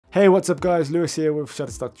Hey, what's up guys, Lewis here with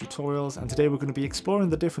Shutterstock Tutorials, and today we're going to be exploring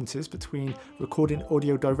the differences between recording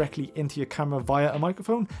audio directly into your camera via a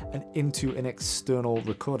microphone and into an external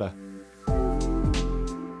recorder.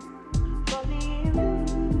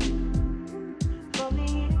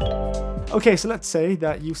 Okay, so let's say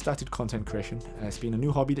that you started content creation. It's been a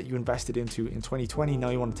new hobby that you invested into in 2020. Now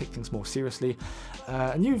you want to take things more seriously.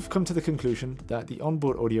 And you've come to the conclusion that the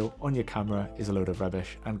onboard audio on your camera is a load of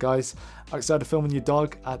rubbish. And guys, outside of filming your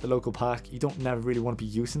dog at the local park, you don't never really want to be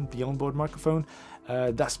using the onboard microphone.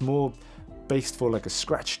 That's more based for like a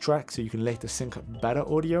scratch track, so you can later sync up better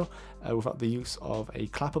audio without the use of a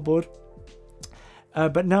clapperboard.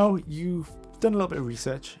 But now you've done a little bit of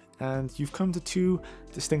research and you've come to two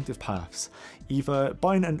distinctive paths. Either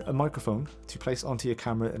buying a microphone to place onto your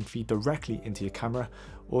camera and feed directly into your camera,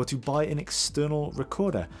 or to buy an external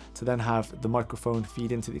recorder to then have the microphone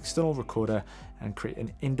feed into the external recorder and create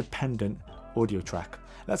an independent audio track.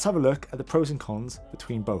 Let's have a look at the pros and cons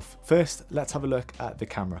between both. First, let's have a look at the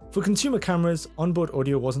camera. For consumer cameras, onboard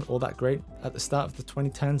audio wasn't all that great at the start of the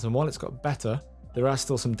 2010s, and while it's got better, there are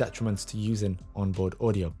still some detriments to using onboard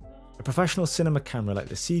audio. A professional cinema camera like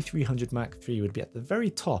the C300 Mark III would be at the very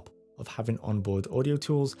top of having onboard audio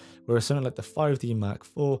tools, whereas something like the 5D Mark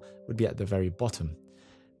IV would be at the very bottom.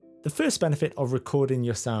 The first benefit of recording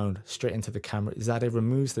your sound straight into the camera is that it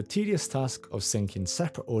removes the tedious task of syncing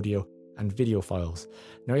separate audio and video files.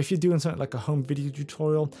 Now, if you're doing something like a home video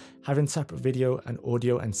tutorial, having separate video and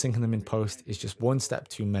audio and syncing them in post is just one step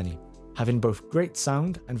too many. Having both great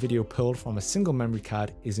sound and video pulled from a single memory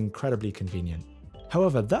card is incredibly convenient.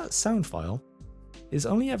 However, that sound file is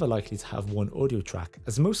only ever likely to have one audio track,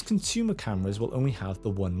 as most consumer cameras will only have the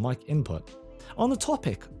one mic input. On the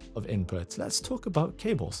topic of inputs, let's talk about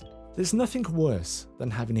cables. There's nothing worse than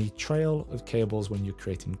having a trail of cables when you're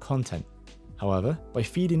creating content. However, by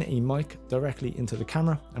feeding a mic directly into the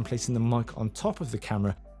camera and placing the mic on top of the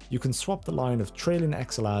camera, you can swap the line of trailing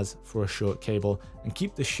XLRs for a short cable and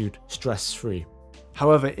keep the shoot stress-free.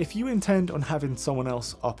 However, if you intend on having someone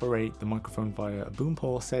else operate the microphone via a boom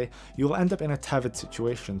pole, say, you'll end up in a tethered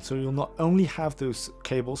situation, so you'll not only have those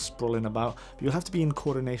cables sprawling about, but you'll have to be in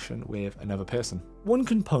coordination with another person. One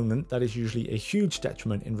component that is usually a huge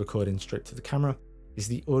detriment in recording straight to the camera is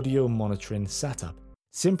the audio monitoring setup.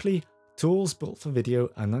 Simply, tools built for video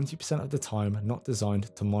are 90% of the time not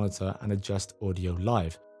designed to monitor and adjust audio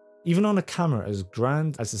live. Even on a camera as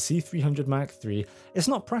grand as the C300 Mark III, it's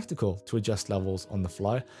not practical to adjust levels on the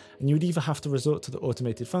fly, and you would either have to resort to the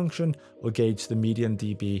automated function or gauge the median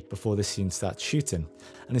dB before the scene starts shooting.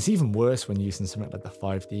 And it's even worse when using something like the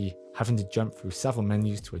 5D. Having to jump through several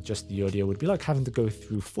menus to adjust the audio would be like having to go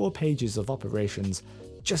through 4 pages of operations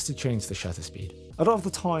just to change the shutter speed. A lot of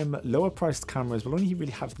the time, lower priced cameras will only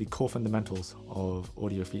really have the core fundamentals of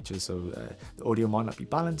audio features, so the audio might not be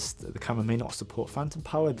balanced, the camera may not support phantom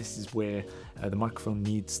power. This is where the microphone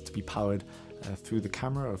needs to be powered through the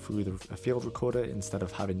camera or through a field recorder instead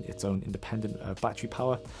of having its own independent battery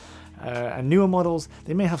power. And newer models,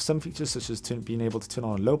 they may have some features such as being able to turn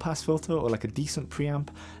on a low pass filter or like a decent preamp,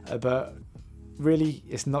 but really,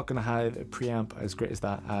 it's not going to have a preamp as great as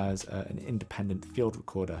that as an independent field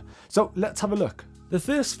recorder. So let's have a look. The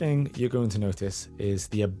first thing you're going to notice is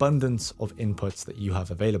the abundance of inputs that you have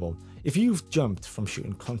available. If you've jumped from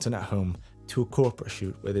shooting content at home to a corporate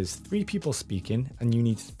shoot where there's 3 people speaking and you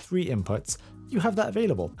need 3 inputs, you have that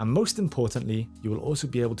available. And most importantly, you will also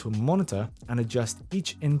be able to monitor and adjust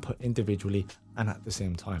each input individually and at the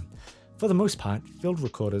same time. For the most part, field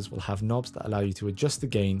recorders will have knobs that allow you to adjust the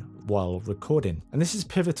gain while recording, and this is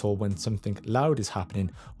pivotal when something loud is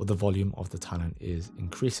happening or the volume of the talent is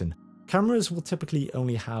increasing. Cameras will typically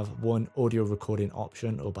only have one audio recording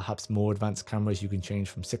option, or perhaps more advanced cameras you can change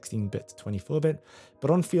from 16-bit to 24-bit,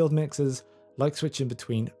 but on field mixers, like switching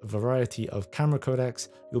between a variety of camera codecs,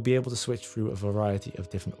 you'll be able to switch through a variety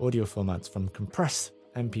of different audio formats from compressed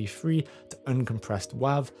MP3 to uncompressed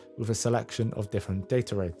WAV with a selection of different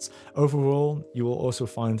data rates. Overall, you will also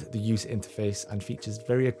find the user interface and features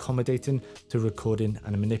very accommodating to recording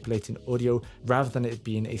and manipulating audio rather than it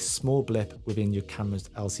being a small blip within your camera's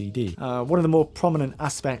LCD. One of the more prominent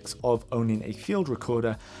aspects of owning a field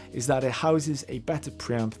recorder is that it houses a better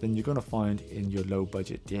preamp than you're going to find in your low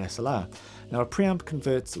budget DSLR. Now, a preamp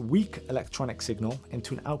converts weak electronic signal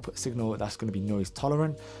into an output signal that's going to be noise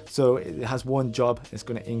tolerant, so it has one job is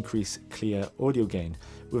going to increase clear audio gain.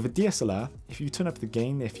 With a DSLR, if you turn up the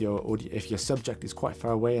gain, if your subject is quite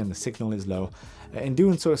far away and the signal is low, in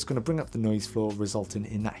doing so it's going to bring up the noise floor, resulting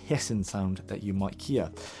in that hissing sound that you might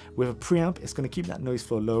hear. With a preamp, it's going to keep that noise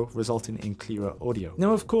floor low, resulting in clearer audio.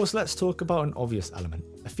 Now of course, let's talk about an obvious element.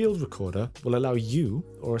 A field recorder will allow you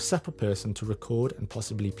or a separate person to record and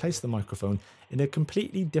possibly place the microphone in a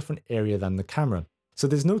completely different area than the camera. So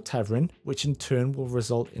there's no tethering, which in turn will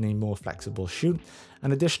result in a more flexible shoot.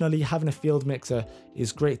 And additionally, having a field mixer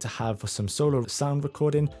is great to have for some solo sound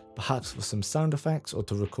recording, perhaps for some sound effects, or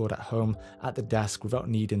to record at home at the desk without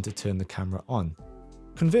needing to turn the camera on.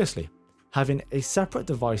 Conversely, having a separate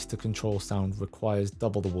device to control sound requires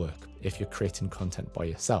double the work if you're creating content by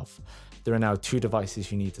yourself. There are now 2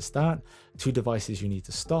 devices you need to start, 2 devices you need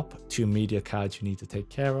to stop, 2 media cards you need to take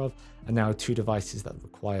care of, and now 2 devices that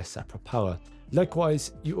require separate power.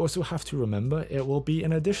 Likewise, you also have to remember it will be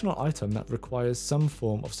an additional item that requires some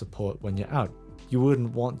form of support when you're out. You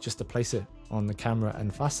wouldn't want just to place it on the camera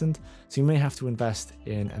and fastened, so you may have to invest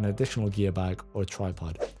in an additional gear bag or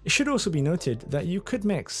tripod. It should also be noted that you could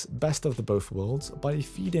mix best of the both worlds by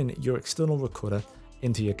feeding your external recorder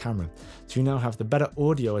into your camera, so you now have the better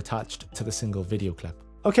audio attached to the single video clip.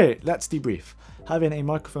 Okay, let's debrief. Having a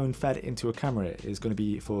microphone fed into a camera is going to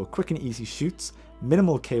be for quick and easy shoots,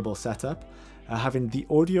 minimal cable setup, having the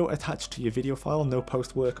audio attached to your video file, no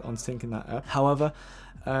post work on syncing that up. However,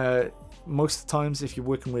 most times if you're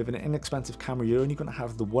working with an inexpensive camera, you're only going to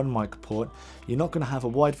have the 1 mic port. You're not going to have a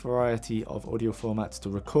wide variety of audio formats to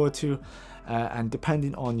record to, and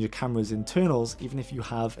depending on your camera's internals, even if you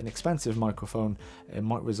have an expensive microphone, it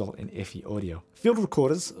might result in iffy audio. Field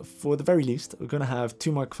recorders, for the very least, are going to have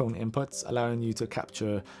 2 microphone inputs, allowing you to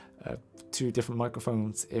capture 2 different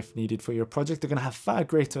microphones if needed for your project. They're going to have far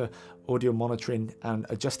greater audio monitoring and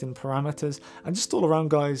adjusting parameters, and just all around,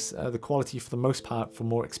 guys, the quality for the most part for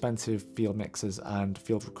more expensive field mixers and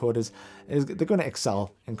field recorders is they're going to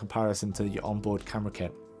excel in comparison to your onboard camera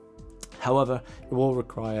kit. However, it will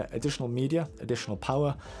require additional media, additional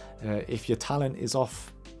power. If your talent is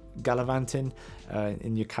off gallivanting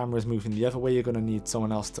and your camera is moving the other way, you're going to need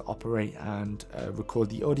someone else to operate and record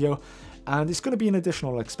the audio, and it's going to be an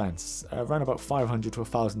additional expense, around about $500 to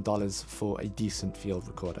 $1,000 for a decent field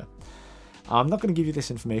recorder. I'm not going to give you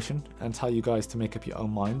this information and tell you guys to make up your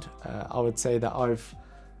own mind. I would say that I've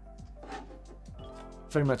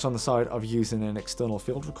very much on the side of using an external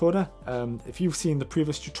field recorder. If you've seen the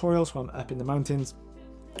previous tutorials when I'm up in the mountains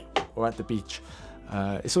or at the beach,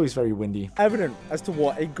 it's always very windy. Evident as to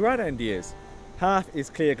what a grad ND is. Half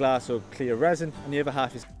is clear glass or clear resin, and the other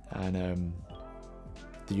half is... And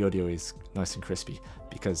the audio is nice and crispy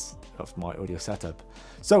because of my audio setup.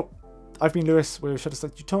 So, I've been Lewis with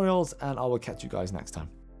Shutterstock Tutorials, and I will catch you guys next time.